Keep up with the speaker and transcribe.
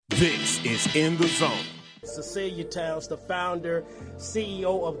This is In the Zone. Cecilia Towns, the founder,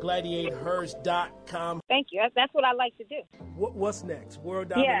 CEO of GladiatorHers.com. Thank you. That's what I like to do. What's next? World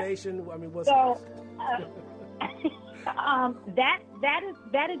domination? Yeah. I mean, what's next?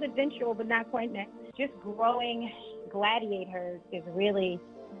 That is eventual, but not quite next. Just growing Gladiators is really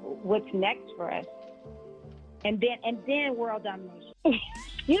what's next for us. And then world domination.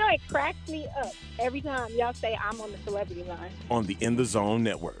 You know, it cracks me up every time y'all say I'm on the celebrity line. On the In the Zone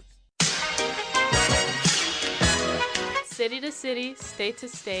Network. City to city, state to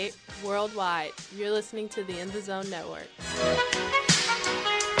state, worldwide. You're listening to the In the Zone Network.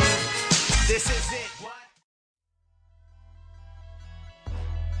 This is it. What?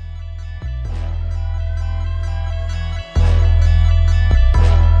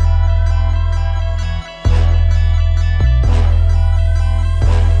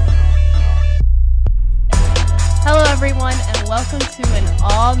 Hello, everyone, and welcome to an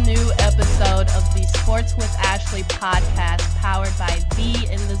all-new episode of the Sports with Ashley podcast powered by the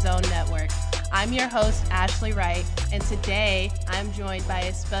In the Zone Network. I'm your host, Ashley Wright, and today I'm joined by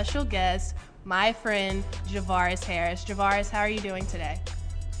a special guest, my friend, Javaris Harris. Javaris, how are you doing today?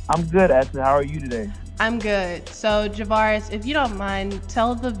 I'm good, Ashley. How are you today? I'm good. So, Javaris, if you don't mind,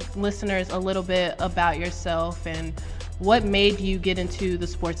 tell the listeners a little bit about yourself and what made you get into the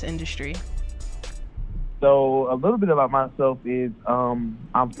sports industry. So a little bit about myself is I'm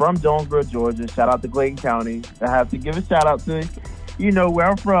from Jonesboro, Georgia. Shout out to Clayton County. I have to give a shout out to, where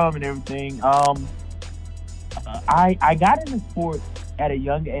I'm from and everything. I got into sports at a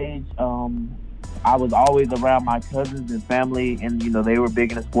young age. I was always around my cousins and family, and they were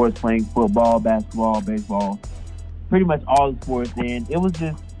big into sports, playing football, basketball, baseball, pretty much all the sports. And it was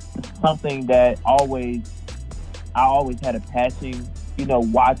just something that I always had a passion,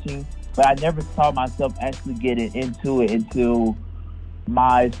 watching. But I never saw myself actually getting into it until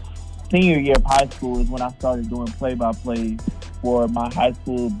my senior year of high school is when I started doing play-by-play for my high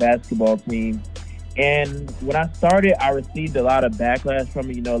school basketball team. And when I started, I received a lot of backlash from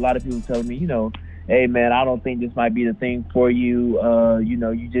it. A lot of people telling me, hey, man, I don't think this might be the thing for you.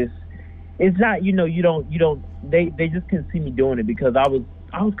 It's not, they just couldn't see me doing it because I was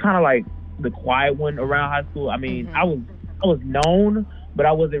kind of like the quiet one around high school. I mean, I was known, but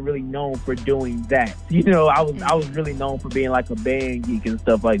I wasn't really known for doing that. I was really known for being like a band geek and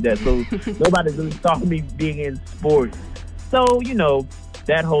stuff like that. So nobody really saw me being in sports. So,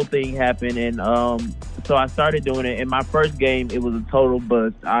 that whole thing happened. And so I started doing it. In my first game, it was a total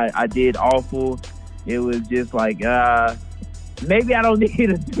bust. I did awful. It was just like, maybe I don't need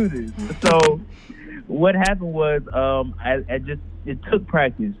to do this. So what happened was it took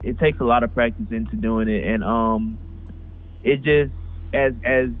practice. It takes a lot of practice into doing it. And it just, as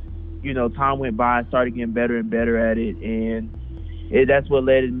time went by, I started getting better and better at it, and that's what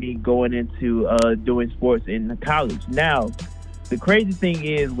led to me going into doing sports in college. Now, the crazy thing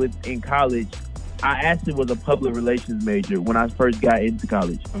is, in college, I actually was a public relations major when I first got into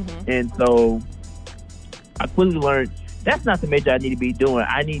college, and so I quickly learned that's not the major I need to be doing.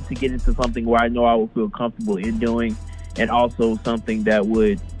 I need to get into something where I know I will feel comfortable in doing, and also something that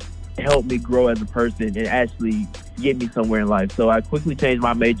would help me grow as a person and actually get me somewhere in life. So I quickly changed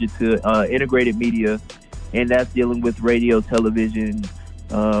my major to integrated media, and that's dealing with radio, television,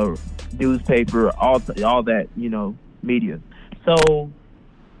 newspaper, all that, media. So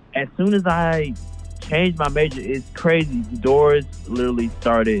as soon as I changed my major, it's crazy. Doors literally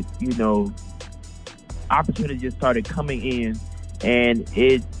started, opportunities just started coming in, and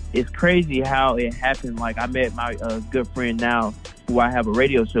it's crazy how it happened. Like, I met my good friend now, who I have a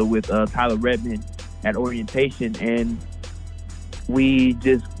radio show with, Tyler Redmond, at orientation, and we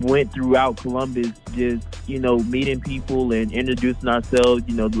just went throughout Columbus, just, meeting people and introducing ourselves,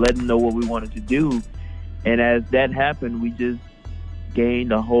 letting them know what we wanted to do. And as that happened, we just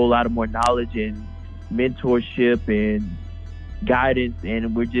gained a whole lot of more knowledge and mentorship and guidance, and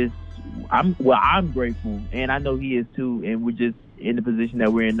I'm grateful, and I know he is too, and we're just in the position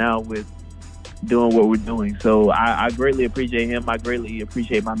that we're in now with doing what we're doing. So I greatly appreciate him. I greatly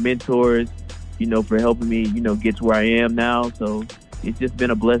appreciate my mentors, for helping me, get to where I am now. So it's just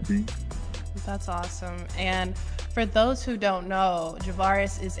been a blessing. That's awesome. And for those who don't know,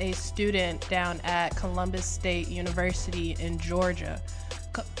 Javaris is a student down at Columbus State University in Georgia.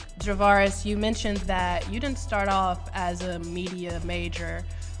 Javaris, you mentioned that you didn't start off as a media major.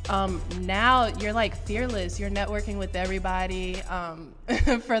 Now you're like fearless. You're networking with everybody.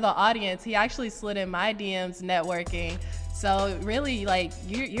 For the audience, he actually slid in my DMs networking, So really, like,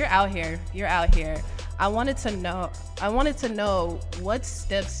 you're out here. You're out here. I wanted to know what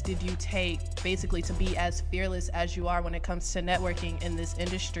steps did you take basically to be as fearless as you are when it comes to networking in this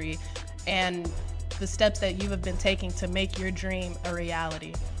industry, and the steps that you have been taking to make your dream a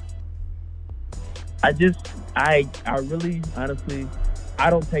reality. I really, honestly, I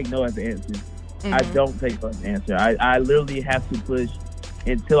don't take no as an answer. Mm-hmm. I don't take no as an answer. I literally have to push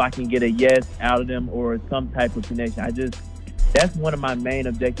until I can get a yes out of them or some type of connection. That's one of my main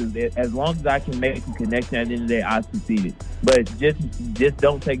objectives. As long as I can make a connection at the end of the day, I succeeded. But just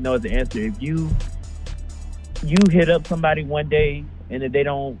don't take no as an answer. If you hit up somebody one day and if they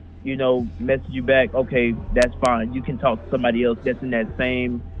don't, message you back, okay, that's fine. You can talk to somebody else that's in that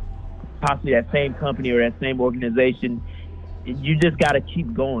same, possibly that same company or that same organization. You just got to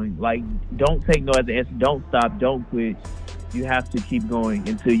keep going. Like, don't take no as an answer. Don't stop. Don't quit. You have to keep going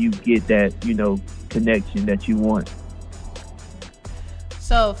until you get that, connection that you want.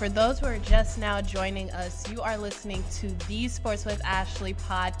 So for those who are just now joining us, you are listening to the Sports with Ashley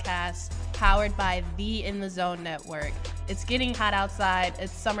podcast, powered by the In the Zone Network. It's getting hot outside.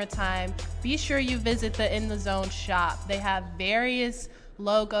 It's summertime. Be sure you visit the In the Zone shop. They have various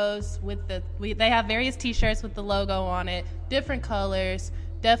logos they have various t-shirts with the logo on it, different colors.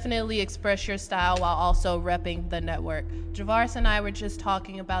 Definitely express your style while also repping the network. Javaris and I were just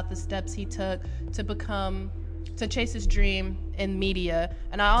talking about the steps he took to chase his dream in media.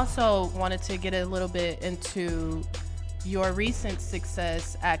 And I also wanted to get a little bit into your recent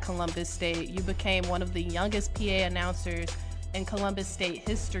success at Columbus State. You became one of the youngest PA announcers in Columbus State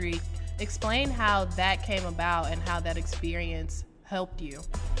history. Explain how that came about and how that experience helped you.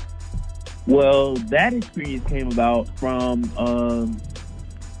 Well, that experience came about from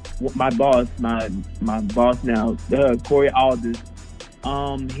my boss now, Corey Aldis.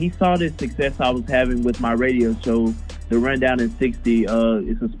 He saw the success I was having with my radio show, The Rundown in 60.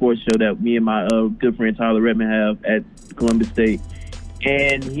 It's a sports show that me and my good friend Tyler Redmond have at Columbus State.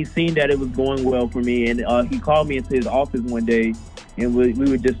 And he seen that it was going well for me. And he called me into his office one day, and we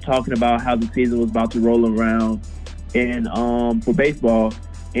were just talking about how the season was about to roll around and for baseball.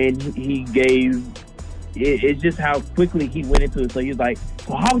 And he gave... It's just how quickly he went into it. So he was like,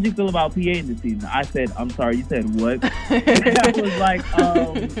 so how would you feel about PA in this season? I said, I'm sorry, you said what? I was like,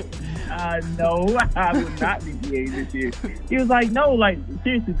 no, I would not be PA this year. He was like, no, like,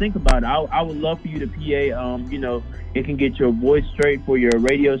 seriously, think about it. I would love for you to PA. It can get your voice straight for your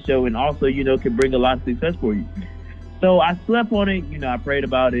radio show, and also, can bring a lot of success for you. So I slept on it. I prayed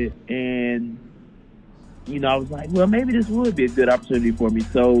about it, and, I was like, well, maybe this would be a good opportunity for me.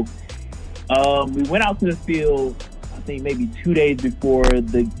 So we went out to the field, I think maybe 2 days before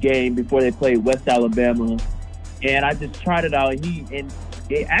the game, before they played West Alabama, and I just tried it out. And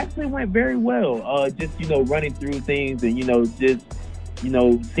it actually went very well. Just running through things and just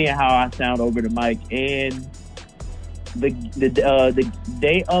seeing how I sound over the mic. And the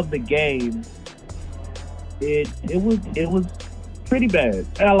day of the game, it was pretty bad.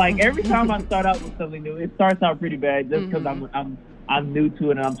 Like every time I start out with something new, it starts out pretty bad just because I'm new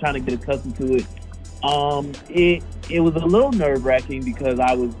to it and I'm trying to get accustomed to it. It was a little nerve-wracking because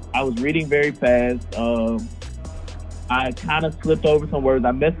I was reading very fast. I kind of slipped over some words.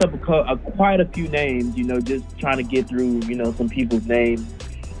 I messed up quite a few names, just trying to get through, some people's names.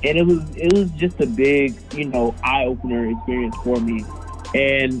 And it was just a big, eye-opener experience for me.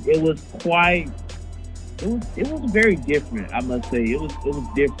 And it was very different, I must say. It was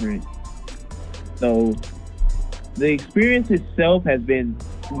different. So the experience itself has been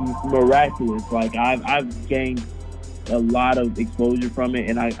miraculous. Like I've gained a lot of exposure from it,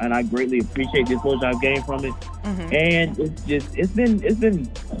 and I greatly appreciate the exposure I've gained from it. Mm-hmm. And it's been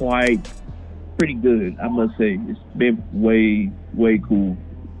quite pretty good, I must say. It's been way cool.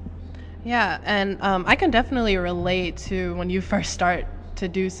 Yeah, and I can definitely relate to when you first start to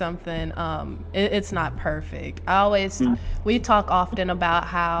do something. It's not perfect. We talk often about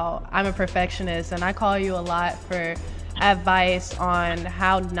how I'm a perfectionist, and I call you a lot for advice on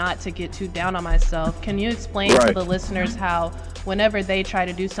how not to get too down on myself. Can you explain to the listeners how whenever they try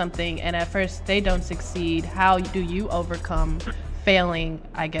to do something and at first they don't succeed, how do you overcome failing,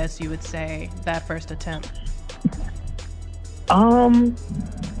 I guess you would say, that first attempt?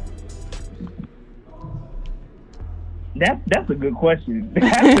 That's a good question.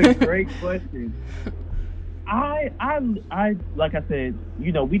 That's a great question. I like I said,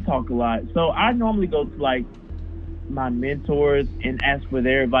 we talk a lot. So I normally go to like my mentors and ask for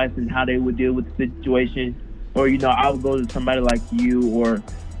their advice and how they would deal with the situation. Or, I would go to somebody like you or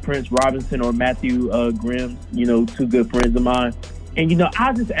Prince Robinson or Matthew Grimm, two good friends of mine. And, you know,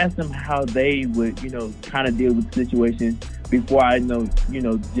 I just asked them how they would, you know, kind of deal with the situation before I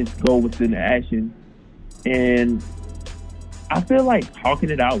just go within the action. And I feel like talking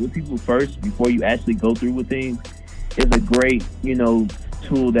it out with people first before you actually go through with things is a great, you know,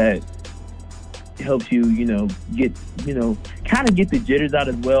 tool that helps you, you know, kind of get the jitters out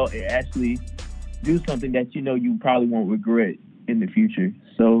as well and actually do something that, you know, you probably won't regret in the future.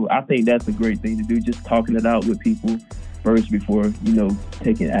 So I think that's a great thing to do, just talking it out with people first before, you know,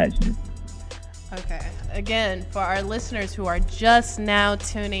 taking action. Okay. Again, for our listeners who are just now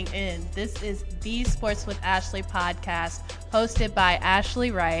tuning in, this is the Sports with Ashley podcast, hosted by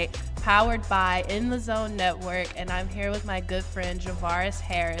Ashley Wright, powered by In the Zone Network, and I'm here with my good friend Javaris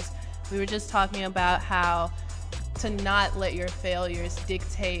Harris. We were just talking about how to not let your failures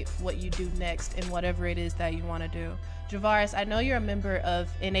dictate what you do next in whatever it is that you want to do. Javaris, I know you're a member of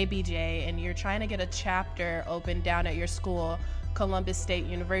NABJ and you're trying to get a chapter open down at your school, Columbus State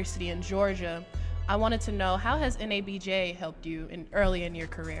University in Georgia. I wanted to know, how has NABJ helped you early in your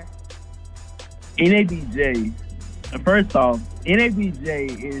career? NABJ, first off,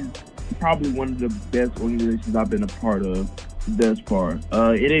 NABJ is probably one of the best organizations I've been a part of thus far.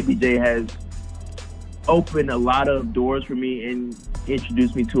 NABJ has opened a lot of doors for me and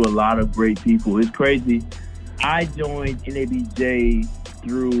introduced me to a lot of great people. It's crazy. I joined NABJ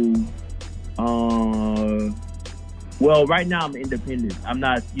through, right now I'm independent. I'm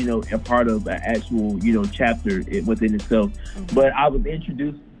not, you know, a part of an actual, you know, chapter within itself. Mm-hmm. But I was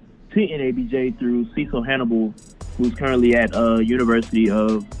introduced to NABJ through Cecil Hannibal, who's currently at University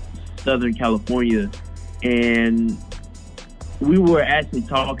of Southern California. And we were actually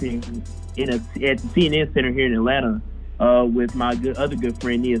talking at the CNN Center here in Atlanta with my other good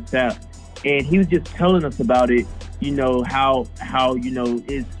friend, Nia Sapp. And he was just telling us about it, you know, how you know,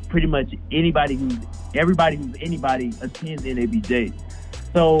 it's pretty much everybody who's anybody attends NABJ.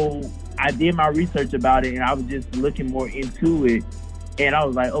 So I did my research about it and I was just looking more into it. And I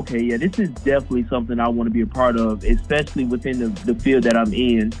was like, okay, yeah, this is definitely something I want to be a part of, especially within the field that I'm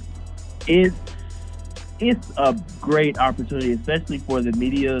in. It's a great opportunity, especially for the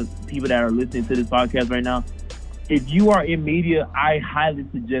media people that are listening to this podcast right now. If you are in media, I highly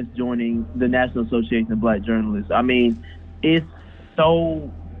suggest joining the National Association of Black Journalists. I mean, it's so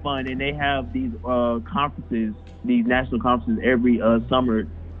fun, and they have these conferences, these national conferences every summer.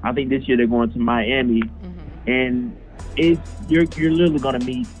 I think this year they're going to Miami, and you're literally going to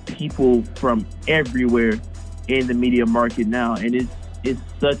meet people from everywhere in the media market now, and it's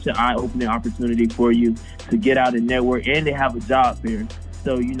such an eye-opening opportunity for you to get out and network, and they have a job fair.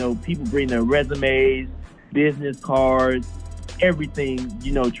 So, you know, people bring their resumes, business cards, everything,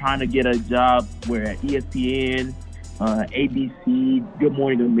 you know, trying to get a job where at ESPN, ABC, Good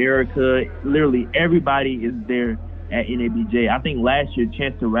Morning America, literally everybody is there at NABJ. I think last year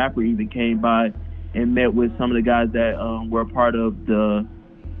Chance the Rapper even came by and met with some of the guys that were a part of the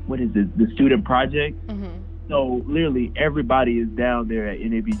student project. Mm-hmm. So literally everybody is down there at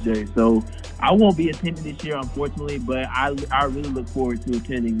NABJ. So I won't be attending this year, unfortunately, but I really look forward to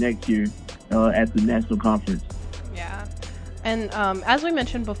attending next year at the national conference. Yeah. And as we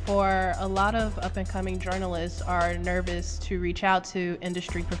mentioned before, a lot of up-and-coming journalists are nervous to reach out to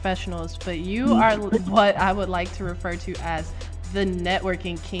industry professionals, but you are what I would like to refer to as the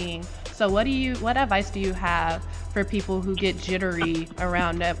networking king. So what advice do you have for people who get jittery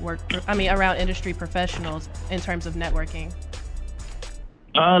around around industry professionals in terms of networking?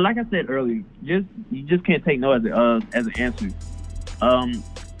 Like I said earlier, you just can't take no as an answer.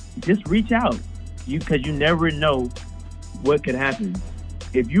 Just reach out, because you never know what could happen.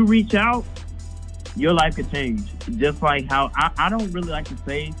 If you reach out, your life could change. Just like how I don't really like to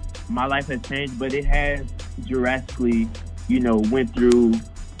say my life has changed, but it has drastically, you know, went through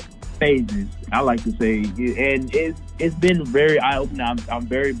phases, I like to say, and it's been very eye-opening. I'm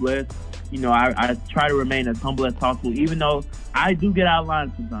very blessed. You know, I try to remain as humble as possible, even though I do get out of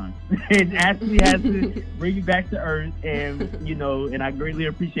line sometimes. And Ashley has to bring me back to earth, and you know, and I greatly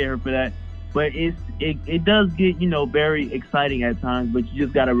appreciate her for that. But it does get, you know, very exciting at times, but you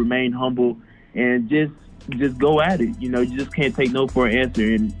just got to remain humble and just go at it. You know, you just can't take no for an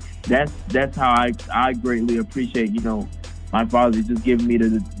answer, and that's how I greatly appreciate, you know, my father just giving me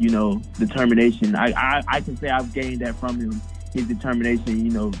the, you know, determination. I can say I've gained that from him, his determination,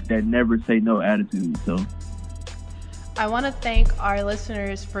 you know, that never say no attitude. So I want to thank our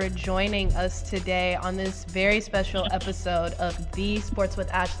listeners for joining us today on this very special episode of the Sports with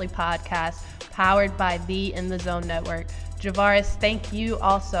Ashley podcast, powered by the In the Zone Network. Javaris, thank you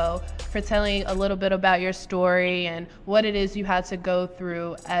also for telling a little bit about your story and what it is you had to go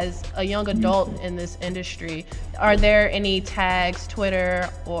through as a young adult in this industry. Are there any tags, Twitter,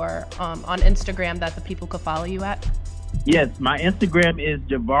 or on Instagram that the people could follow you at? Yes, my Instagram is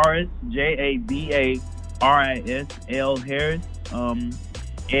Javaris, JAVARIS L Harris.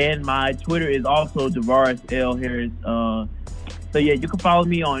 And my Twitter is also Javaris L Harris. So yeah, you can follow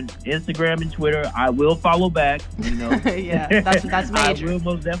me on Instagram and Twitter. I will follow back. You know. Yeah, that's major.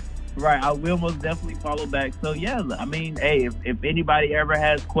 I will most definitely follow back. So yeah, I mean, hey, if anybody ever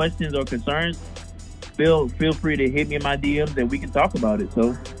has questions or concerns, feel free to hit me in my DMs and we can talk about it.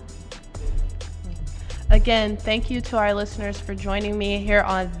 So. Again, thank you to our listeners for joining me here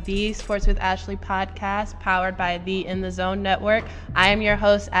on the Sports with Ashley podcast, powered by the In the Zone Network. I am your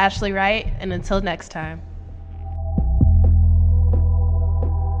host, Ashley Wright, and until next time.